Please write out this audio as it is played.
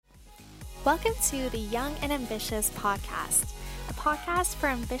Welcome to the Young and Ambitious podcast, a podcast for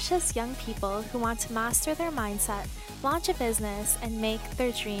ambitious young people who want to master their mindset, launch a business, and make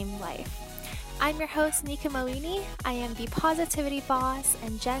their dream life. I'm your host, Nika Moini. I am the Positivity Boss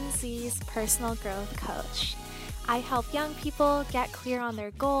and Gen Z's personal growth coach. I help young people get clear on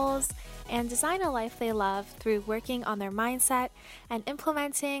their goals and design a life they love through working on their mindset and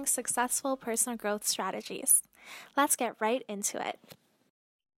implementing successful personal growth strategies. Let's get right into it.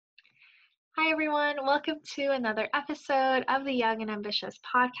 Hi, everyone. Welcome to another episode of the Young and Ambitious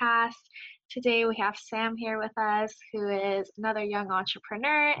podcast. Today we have Sam here with us, who is another young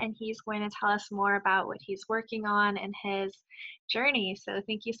entrepreneur, and he's going to tell us more about what he's working on and his journey. So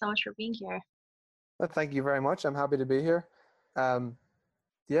thank you so much for being here. Well, thank you very much. I'm happy to be here.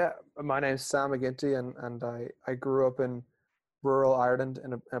 My name's Sam MacGinty, and I grew up in rural Ireland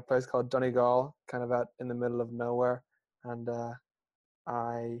in a place called Donegal, kind of in the middle of nowhere. And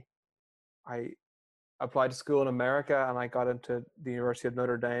I applied to school in America, and I got into the University of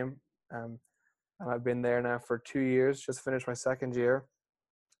Notre Dame. And I've been there now for 2 years, just finished my second year.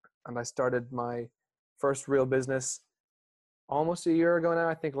 And I started my first real business almost a year ago now.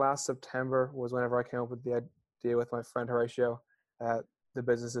 I think last September was whenever I came up with the idea with my friend Horatio. The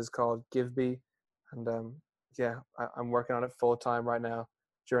business is called GiveBee, and I'm working on it full time right now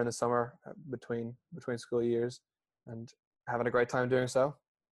during the summer between school years, and having a great time doing so.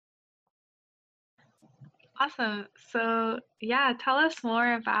 Awesome. So yeah, tell us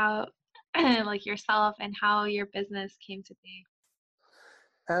more about like yourself and how your business came to be.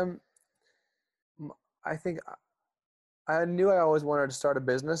 I think I knew I always wanted to start a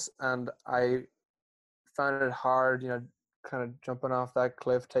business, and I found it hard, kind of jumping off that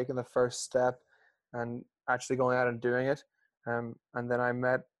cliff, taking the first step, and actually going out and doing it. And then I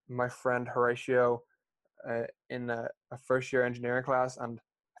met my friend Horatio in a first year engineering class, and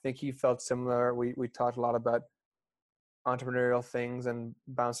I think he felt similar. We talked a lot about entrepreneurial things and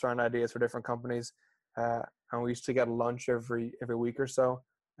bounced around ideas for different companies. And we used to get lunch every week or so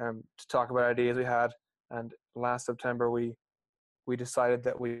to talk about ideas we had. And last September, we decided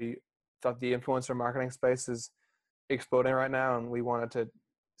that we thought the influencer marketing space is exploding right now, and we wanted to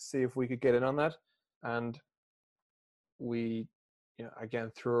see if we could get in on that. And we,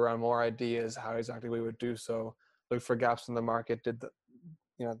 again, threw around more ideas how exactly we would do so, looked for gaps in the market, did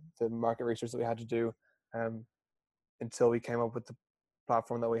the market research that we had to do, until we came up with the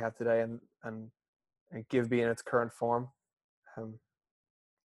platform that we have today, and GiveBee in its current form.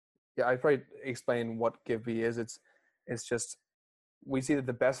 I'd probably explain what GiveBee is. It's just, we see that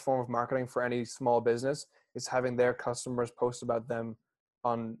the best form of marketing for any small business is having their customers post about them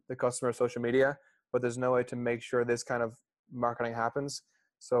on the customer social media, but there's no way to make sure this kind of marketing happens.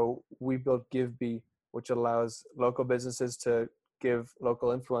 So we built GiveBee, which allows local businesses to give local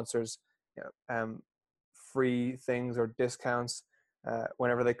influencers free things or discounts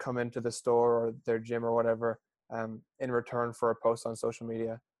whenever they come into the store or their gym or whatever, in return for a post on social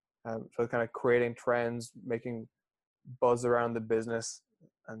media. So kind of creating trends, making buzz around the business,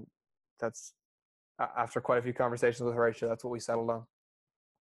 and that's, after quite a few conversations with Horatio, that's what we settled on.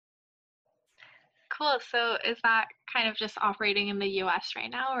 Cool. So is that kind of just operating in the US right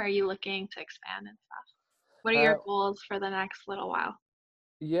now, or are you looking to expand and stuff? What are your goals for the next little while?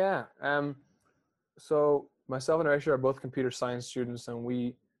 Yeah. So myself and Horatio are both computer science students, and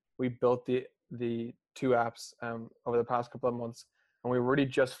we built the two apps over the past couple of months, and we really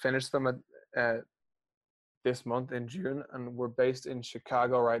just finished them at this month in June, and we're based in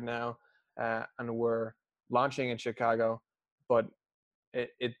Chicago right now, and we're launching in Chicago, but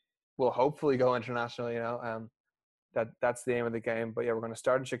it will hopefully go international. That's the aim of the game. But yeah, we're going to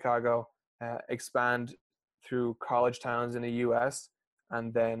start in Chicago, expand through college towns in the US,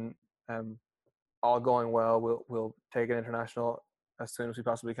 and then all going well, we'll take it international as soon as we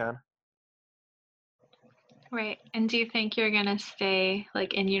possibly can. Right. And do you think you're going to stay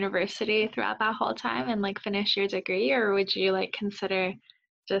like in university throughout that whole time and like finish your degree, or would you like consider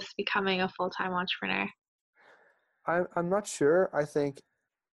just becoming a full-time entrepreneur? I'm not sure. I think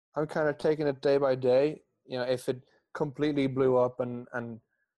I'm kind of taking it day by day. If it completely blew up and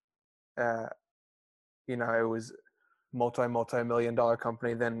it was multi-million dollar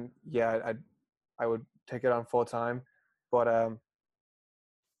company, then yeah, I would take it on full time. But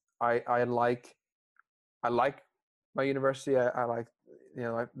I like my university. I like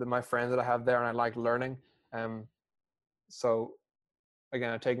my friends that I have there, and I like learning. So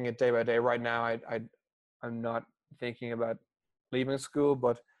again, I'm taking it day by day. Right now, I'm not thinking about leaving school,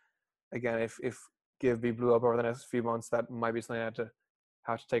 but again, if GiveBee blew up over the next few months, that might be something I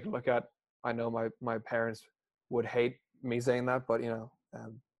have to take a look at. I know my parents would hate me saying that, but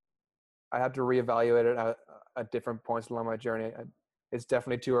I had to reevaluate it at different points along my journey. It's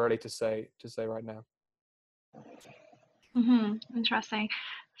definitely too early to say right now. Interesting.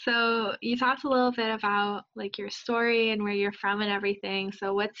 So you talked a little bit about like your story and where you're from and everything.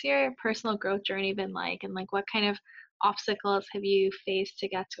 So what's your personal growth journey been like, and like what kind of obstacles have you faced to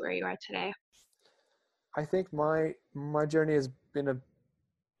get to where you are today? I think my journey has been a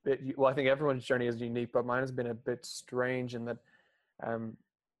bit, well, I think everyone's journey is unique, but mine has been a bit strange in that, um,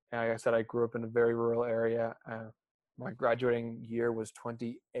 like I said, I grew up in a very rural area. My graduating year was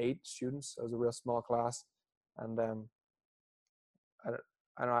 28 students. So it was a real small class, and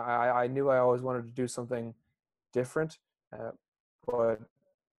I, I knew I always wanted to do something different, uh, but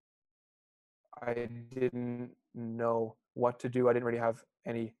I didn't know what to do. I didn't really have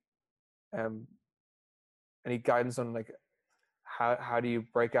um, any guidance on like how do you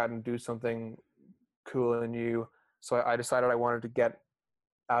break out and do something cool and new. So I decided I wanted to get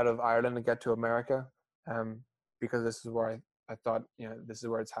out of Ireland and get to America, um, because this is where I thought, this is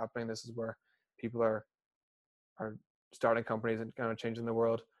where it's happening. This is where people are starting companies and kind of changing the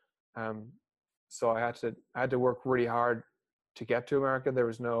world. Um, so I had to work really hard to get to America. There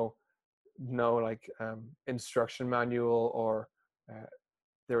was no like instruction manual, or uh,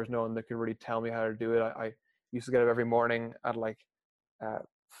 there was no one that could really tell me how to do it. I used to get up every morning at like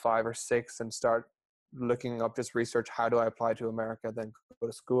 5 or 6 and start looking up, just research, how do I apply to America, then go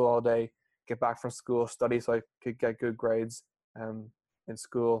to school all day, get back from school, study so I could get good grades in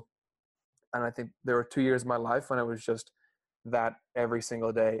school. And I think there were 2 years of my life when it was just that every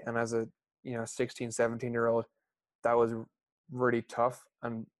single day. And as a 16, 17-year-old, that was really tough,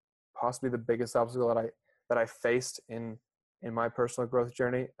 and possibly the biggest obstacle that I faced in my personal growth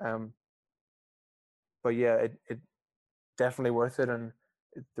journey. But yeah, it definitely worth it, and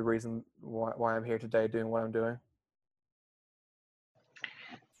it's the reason why I'm here today doing what I'm doing.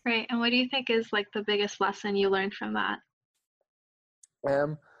 Right. And what do you think is like the biggest lesson you learned from that?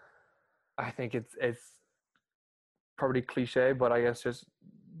 Um, I think it's probably cliche, but I guess just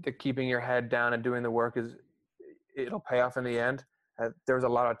the keeping your head down and doing the work it'll pay off in the end. There was a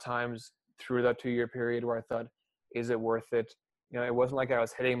lot of times through that 2 year period where I thought, is it worth it? It wasn't like I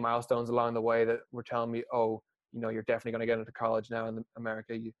was hitting milestones along the way that were telling me, oh, you're definitely going to get into college now in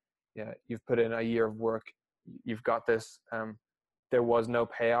America. You've put in a year of work. You've got this. There was no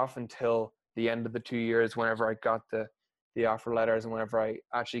payoff until the end of the 2 years, whenever I got the offer letters and whenever I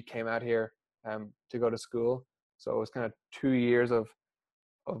actually came out here to go to school. So it was kind of 2 years of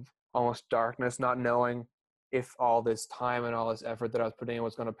almost darkness, not knowing if all this time and all this effort that I was putting in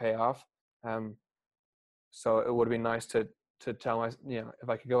was going to pay off. So it would be nice to tell if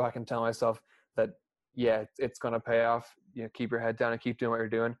I could go back and tell myself that, yeah, it's going to pay off. Keep your head down and keep doing what you're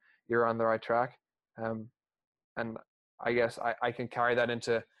doing. You're on the right track. And I guess I can carry that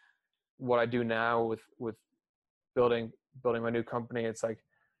into what I do now with building my new company. It's like,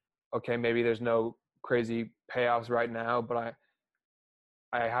 okay, maybe there's no crazy payoffs right now, but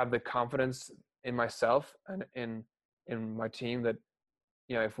I have the confidence in myself and in my team that,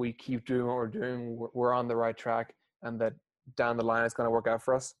 if we keep doing what we're doing, we're on the right track, and that down the line it's going to work out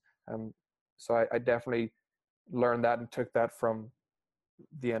for us. So I definitely learned that and took that from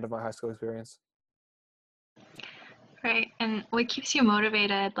the end of my high school experience. Right. And what keeps you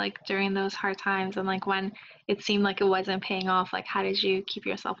motivated like during those hard times, and like when it seemed like it wasn't paying off, like how did you keep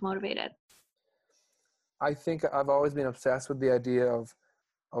yourself motivated? I think I've always been obsessed with the idea of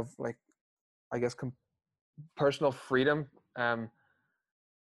like, I guess, personal freedom.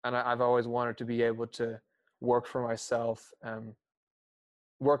 And I've always wanted to be able to work for myself,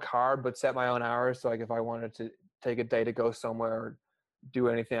 work hard, but set my own hours. So like if I wanted to take a day to go somewhere or do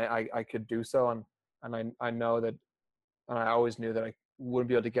anything, I could do so. And I know that, and I always knew that I wouldn't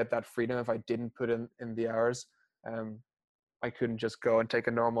be able to get that freedom if I didn't put in the hours. Um, I couldn't just go and take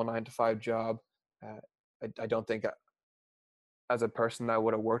a normal 9 to 5 job. I don't think as a person that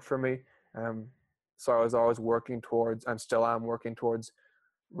would have worked for me. Um, so I was always working towards, and still am working towards,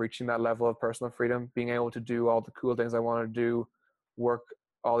 reaching that level of personal freedom, being able to do all the cool things I want to do, work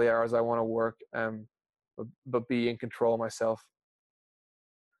all the hours I want to work, but be in control of myself.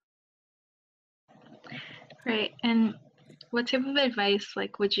 Right. And what type of advice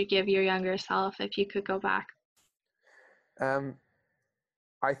like would you give your younger self if you could go back? Um,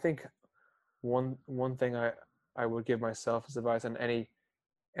 I think one thing I would give myself as advice, and any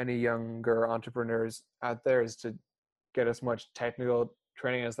younger entrepreneurs out there, is to get as much technical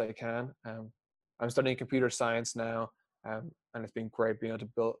training as they can. I'm studying computer science now, and it's been great being able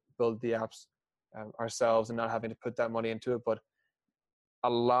to build the apps ourselves and not having to put that money into it. But a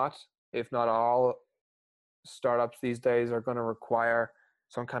lot, if not all, startups these days are going to require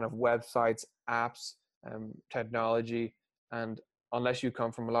some kind of websites, apps, technology. And unless you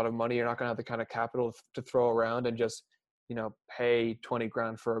come from a lot of money, you're not going to have the kind of capital to throw around and just, pay 20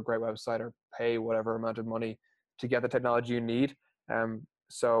 grand for a great website or pay whatever amount of money to get the technology you need.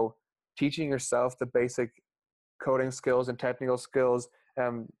 So teaching yourself the basic coding skills and technical skills,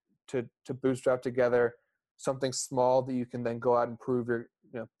 to bootstrap together something small that you can then go out and prove your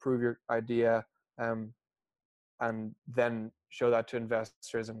idea, and then show that to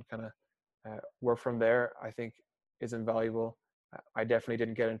investors and kind of work from there, I think is invaluable. I definitely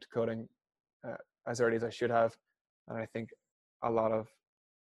didn't get into coding as early as I should have, and I think a lot of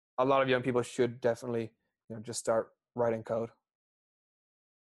young people should definitely just start writing code.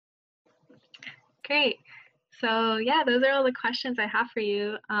 Great. So yeah, those are all the questions I have for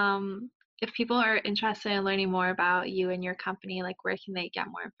you. If people are interested in learning more about you and your company, like where can they get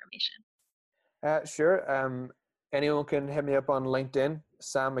more information? Sure. Anyone can hit me up on LinkedIn,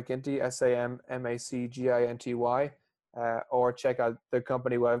 Sam MacGinty, SAMMACGINTY, or check out the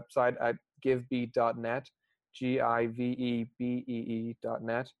company website at givebee.net,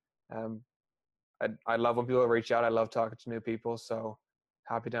 GIVEBEE.net. I love when people reach out. I love talking to new people, so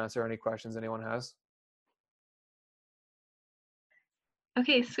happy to answer any questions anyone has.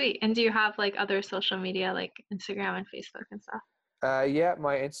 Okay, sweet. And do you have like other social media like Instagram and Facebook and stuff? Yeah,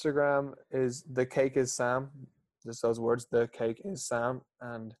 my Instagram is The Cake is Sam. Just those words, The Cake is Sam.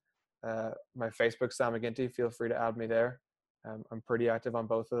 And my Facebook, Sam MacGinty. Feel free to add me there. I'm pretty active on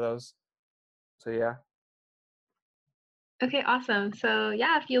both of those. So yeah. Okay, awesome. So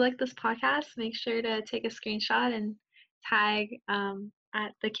yeah, if you like this podcast, make sure to take a screenshot and tag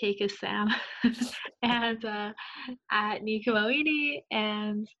at The Cake is Sam and at Nika Moini,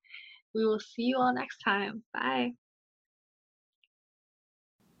 and we will see you all next time. Bye.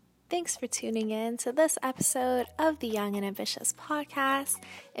 Thanks for tuning in to this episode of the Young and Ambitious podcast.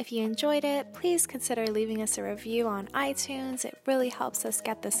 If you enjoyed it, please consider leaving us a review on iTunes. It really helps us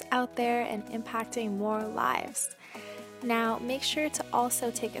get this out there and impacting more lives. Now, make sure to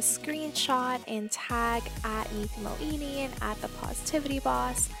also take a screenshot and tag at Nika Moini and at The Positivity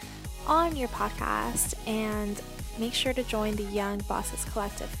Boss on your podcast, and make sure to join the Young Bosses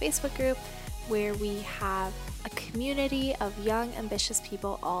Collective Facebook group, where we have a community of young, ambitious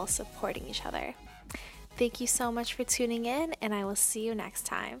people all supporting each other. Thank you so much for tuning in, and I will see you next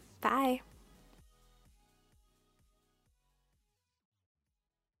time. Bye.